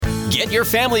Get your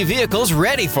family vehicles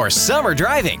ready for summer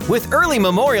driving with early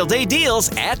Memorial Day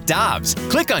deals at Dobbs.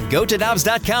 Click on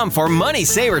GoToDobbs.com for money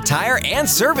saver tire and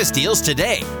service deals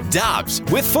today. Dobbs,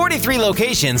 with 43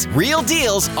 locations, real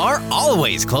deals are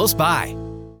always close by.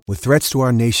 With threats to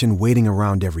our nation waiting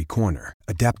around every corner,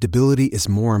 adaptability is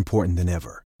more important than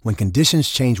ever. When conditions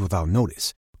change without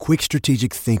notice, quick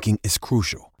strategic thinking is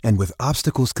crucial. And with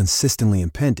obstacles consistently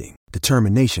impending,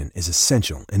 determination is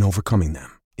essential in overcoming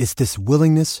them. It's this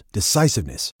willingness,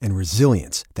 decisiveness, and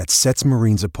resilience that sets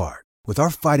Marines apart. With our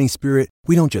fighting spirit,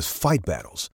 we don't just fight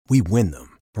battles, we win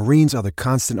them. Marines are the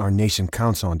constant our nation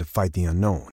counts on to fight the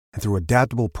unknown. And through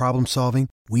adaptable problem solving,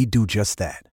 we do just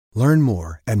that. Learn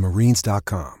more at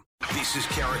marines.com. This is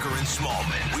Carricker and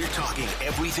Smallman. We're talking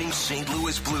everything St.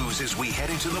 Louis Blues as we head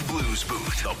into the Blues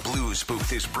Booth. The Blues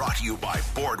Booth is brought to you by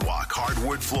Boardwalk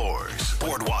Hardwood Floors.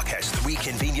 Boardwalk has 3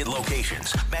 convenient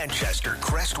locations: Manchester,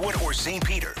 Crestwood, or St.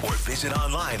 Peter. Or visit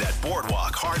online at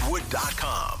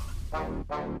boardwalkhardwood.com.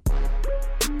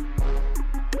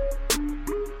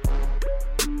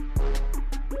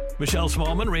 Michelle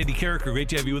Smallman, Randy Carricker, great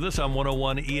to have you with us on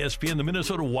 101 ESPN. The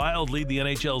Minnesota Wild lead the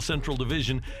NHL Central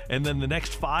Division, and then the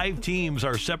next 5 teams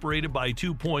are separated by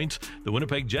 2 points. The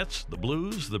Winnipeg Jets, the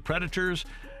Blues, the Predators,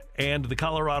 and the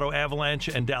Colorado Avalanche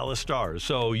and Dallas Stars.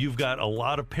 So you've got a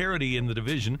lot of parity in the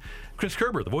division. Chris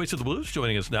Kerber, the voice of the Blues,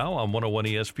 joining us now on 101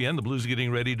 ESPN. The Blues are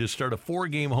getting ready to start a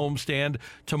 4-game homestand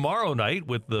tomorrow night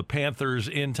with the Panthers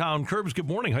in town. Kerbs, good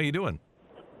morning. How you doing?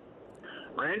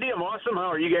 Randy, I'm awesome.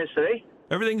 How are you guys today?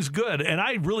 Everything's good, and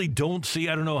I really don't see,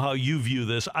 I don't know how you view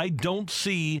this, I don't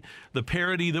see the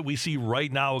parity that we see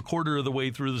right now, a quarter of the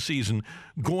way through the season,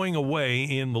 going away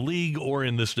in the league or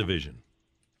in this division.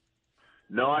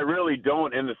 No, I really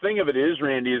don't. And the thing of it is,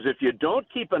 Randy, is if you don't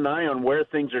keep an eye on where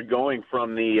things are going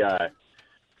from the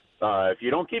if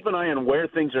you don't keep an eye on where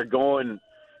things are going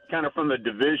kind of from the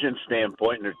division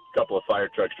standpoint, and there's a couple of fire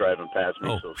trucks driving past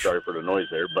me, so sorry for the noise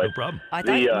there. But no problem. I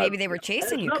thought maybe they were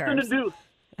chasing you, nothing Kerbs. to do.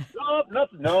 No,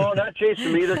 nothing. No, not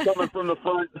chasing me. They're coming from the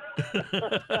front.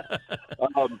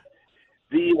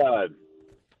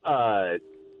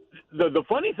 The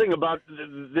funny thing about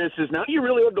this is now you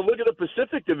really have to look at the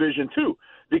Pacific Division too,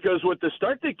 because with the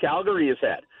start that Calgary has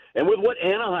had, and with what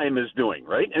Anaheim is doing,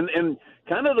 right, and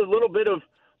kind of a little bit of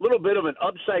an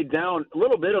upside down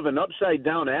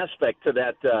aspect to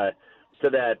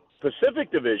that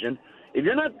Pacific Division. If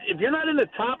you're not in the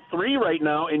top 3 right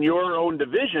now in your own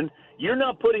division, you're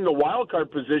not putting the wild card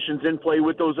positions in play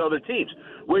with those other teams,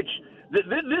 which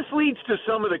this leads to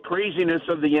some of the craziness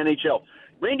of the NHL.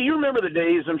 Randy, you remember the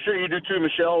days, I'm sure you do too,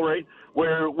 Michelle, right,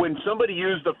 where when somebody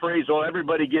used the phrase, "Oh,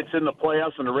 everybody gets in the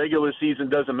playoffs and the regular season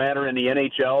doesn't matter in the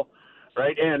NHL,"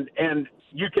 right, and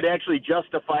you could actually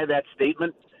justify that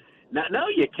statement. Now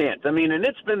you can't. I mean, and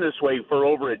it's been this way for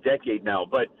over a decade now,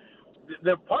 but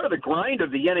the part of the grind of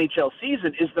the NHL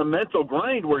season is the mental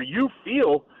grind where you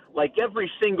feel like every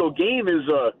single game is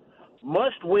a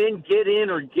must-win, get in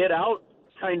or get out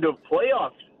kind of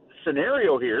playoff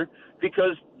scenario here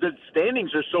because the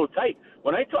standings are so tight.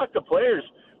 When I talk to players,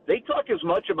 they talk as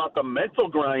much about the mental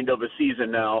grind of a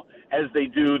season now as they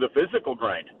do the physical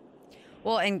grind.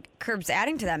 Well, and Kerbs,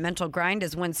 adding to that mental grind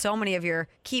is when so many of your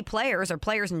key players or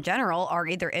players in general are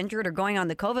either injured or going on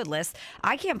the COVID list.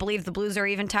 I can't believe the Blues are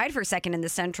even tied for second in the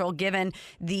Central given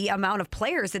the amount of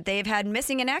players that they've had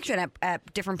missing in action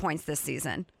at different points this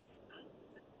season.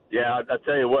 Yeah, I'll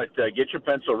tell you what, get your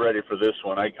pencil ready for this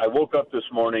one. I woke up this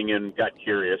morning and got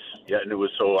curious, and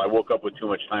I woke up with too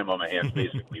much time on my hands,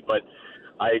 basically. But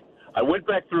I went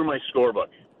back through my scorebook,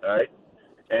 all right,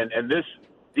 and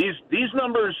these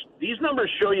numbers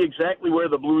show you exactly where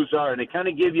the Blues are, and they kind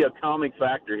of give you a calming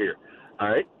factor here, all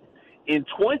right? In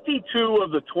 22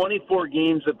 of the 24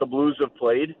 games that the Blues have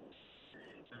played,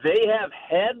 they have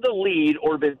had the lead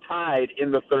or been tied in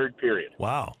the third period.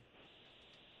 Wow.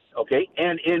 Okay,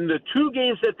 and in the 2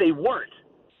 games that they weren't,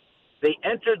 they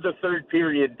entered the third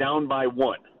period down by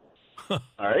 1. All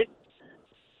right?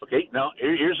 Okay, now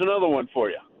here's another one for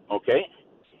you, okay?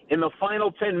 In the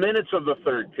final 10 minutes of the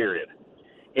third period,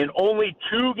 in only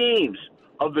 2 games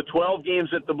of the 12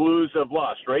 games that the Blues have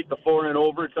lost, right? The 4 in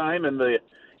overtime and the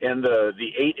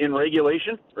 8 in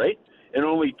regulation, right? In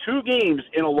only 2 games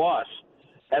in a loss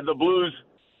have the Blues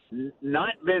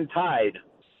not been tied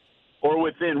or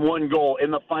within 1 goal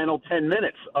in the final 10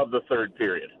 minutes of the third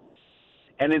period.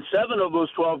 And in 7 of those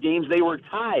 12 games, they were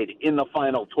tied in the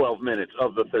final 12 minutes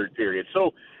of the third period.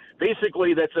 So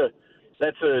basically that's a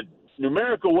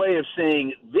numerical way of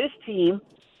saying this team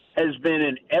has been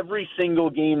in every single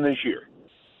game this year,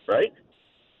 right?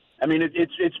 I mean,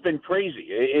 it's been crazy.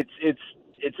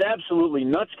 It's absolutely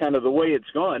nuts kind of the way it's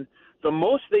gone. The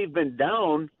most they've been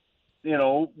down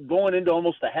going into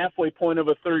almost the halfway point of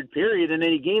a third period, and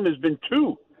any game has been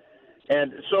 2.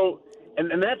 And so,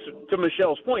 and that's to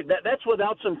Michelle's point, that's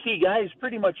without some key guys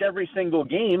pretty much every single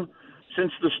game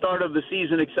since the start of the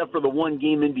season, except for the one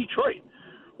game in Detroit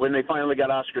when they finally got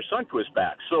Oscar Sundqvist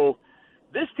back. So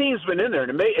this team's been in there,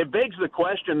 and it begs the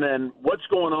question then, what's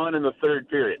going on in the third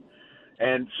period?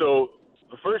 And so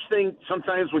the first thing,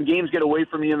 sometimes when games get away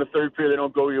from you in the third period, they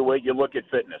don't go your way, you look at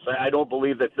fitness. I don't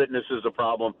believe that fitness is a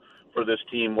problem for this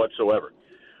team whatsoever.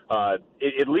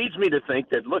 It leads me to think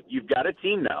that, look, you've got a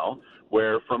team now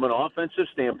where, from an offensive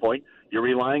standpoint, you're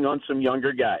relying on some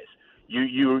younger guys.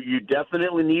 You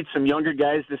definitely need some younger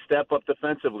guys to step up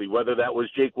defensively, whether that was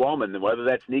Jake Wallman, whether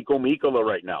that's Nico Mikkola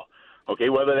right now, okay,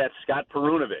 whether that's Scott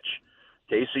Perunovich.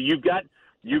 Okay, so you've got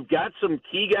some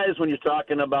key guys when you're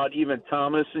talking about even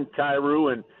Thomas and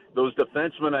Kyrou and those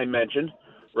defensemen I mentioned,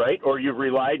 right? Or you've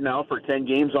relied now for 10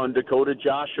 games on Dakota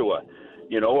Joshua,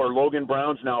 or Logan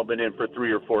Brown's now been in for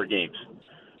 3 or 4 games.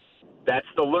 That's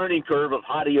the learning curve of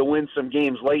how do you win some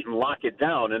games late and lock it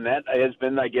down, and that has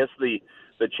been, I guess, the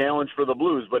challenge for the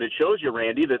Blues. But it shows you,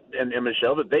 Randy, that and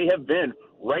Michelle, that they have been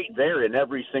right there in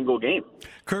every single game.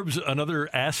 Curbs, another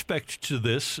aspect to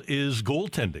this is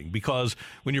goaltending, because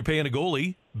when you're paying a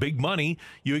goalie big money,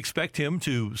 you expect him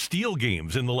to steal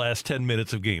games in the last 10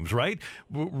 minutes of games, right?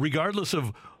 Regardless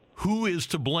of who is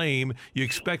to blame, you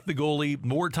expect the goalie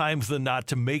more times than not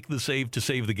to make the save to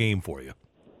save the game for you.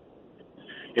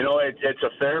 It's a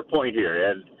fair point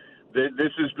here, and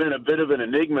this has been a bit of an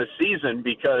enigma season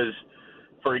because,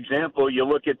 for example, you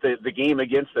look at the game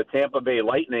against the Tampa Bay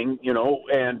Lightning,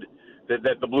 and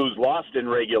that the Blues lost in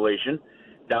regulation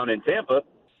down in Tampa,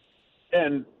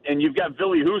 and you've got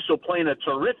Ville Husso playing a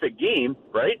terrific game,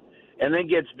 right? And then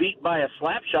gets beat by a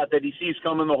slap shot that he sees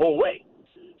coming the whole way,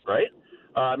 right?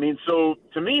 So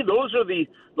to me, those are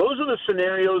the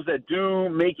scenarios that do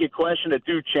make you question, that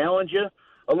do challenge you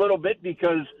a little bit,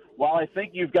 because while I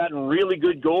think you've gotten really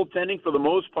good goaltending for the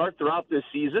most part throughout this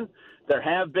season, there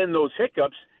have been those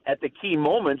hiccups at the key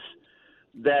moments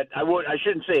that I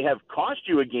shouldn't say have cost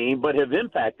you a game, but have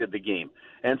impacted the game.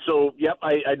 And so,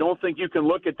 I don't think you can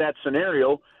look at that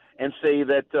scenario and say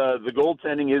that the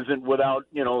goaltending isn't without,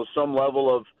 some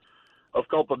level of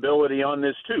culpability on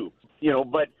this too.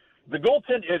 But the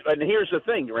goaltending, and here's the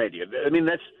thing, Randy,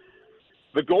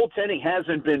 the goaltending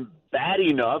hasn't been bad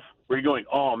enough where you're going,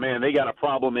 oh man, they got a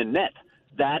problem in net.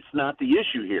 That's not the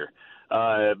issue here.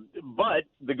 But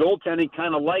the goaltending,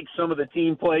 kind of like some of the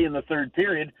team play in the third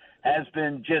period, has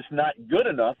been just not good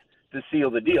enough to seal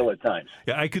the deal at times.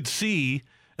 Yeah, I could see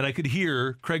and I could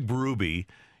hear Craig Berube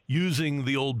using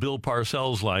the old Bill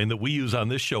Parcells line that we use on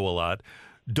this show a lot.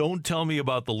 Don't tell me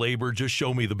about the labor, just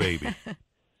show me the baby.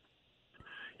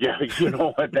 Yeah, you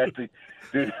know what?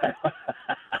 Dude.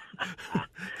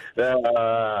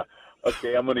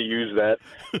 Okay, I'm going to use that.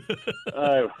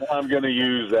 I'm going to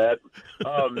use that.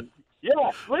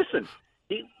 Listen,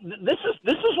 this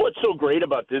is what's so great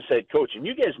about this head coach, and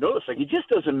you guys know this. Like, he just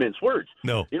doesn't mince words.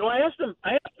 No. I asked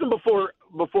him before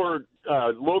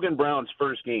Logan Brown's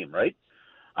first game, right?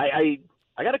 I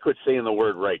got to quit saying the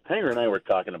word right. Tanger and I were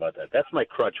talking about that. That's my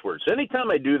crutch word. So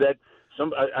anytime I do that,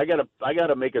 I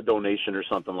gotta make a donation or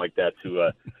something like that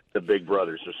to the Big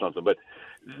Brothers or something. But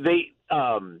I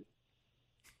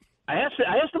asked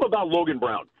him about Logan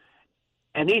Brown,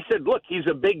 and he said, "Look, he's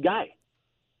a big guy.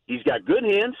 He's got good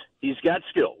hands. He's got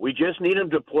skill. We just need him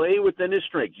to play within his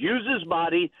strengths, use his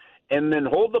body, and then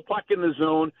hold the puck in the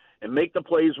zone and make the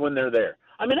plays when they're there."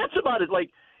 I mean, that's about it.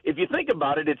 Like, if you think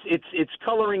about it, it's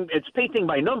coloring, it's painting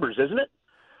by numbers, isn't it?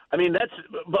 I mean,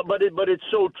 but it's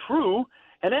so true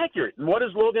and accurate. And what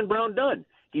has Logan Brown done?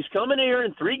 He's coming here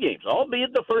in 3 games,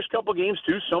 albeit the first couple games,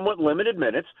 2 somewhat limited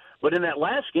minutes. But in that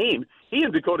last game, he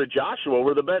and Dakota Joshua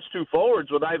were the best 2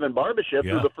 forwards with Ivan Barbashev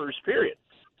through the first period.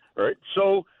 All right,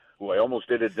 so I almost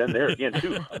did it then there again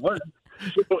too.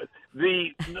 So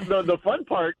the fun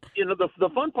part, the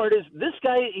fun part is this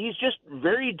guy. He's just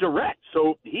very direct.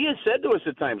 So he has said to us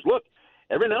at times, "Look,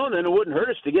 every now and then it wouldn't hurt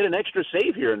us to get an extra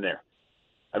save here and there."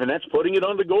 I mean, that's putting it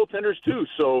on the goaltenders too.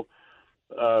 So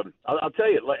I'll tell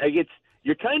you,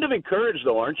 you're kind of encouraged,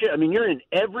 though, aren't you? I mean, you're in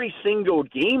every single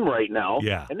game right now,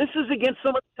 and this is against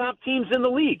some of the top teams in the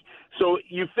league. So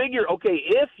you figure, okay,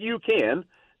 if you can,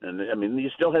 and I mean, you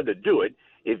still have to do it,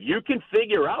 if you can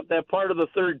figure out that part of the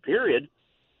third period,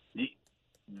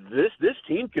 this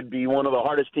team could be one of the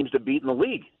hardest teams to beat in the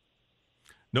league.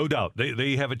 No doubt.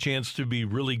 They have a chance to be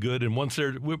really good, and once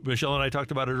they're, Michelle and I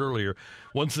talked about it earlier,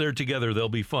 once they're together, they'll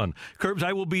be fun. Curbs,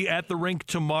 I will be at the rink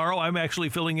tomorrow. I'm actually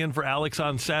filling in for Alex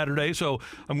on Saturday, so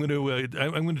I'm going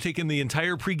to take in the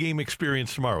entire pregame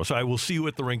experience tomorrow. So I will see you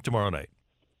at the rink tomorrow night.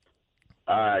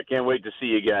 I can't wait to see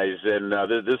you guys, and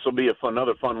this will be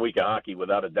another fun week of hockey,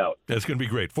 without a doubt. That's going to be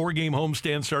great. 4-game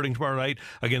homestand starting tomorrow night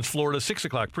against Florida, 6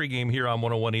 o'clock pregame here on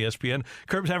 101 ESPN.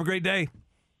 Curbs, have a great day.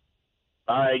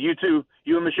 All right, you too.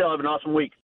 You and Michelle have an awesome week.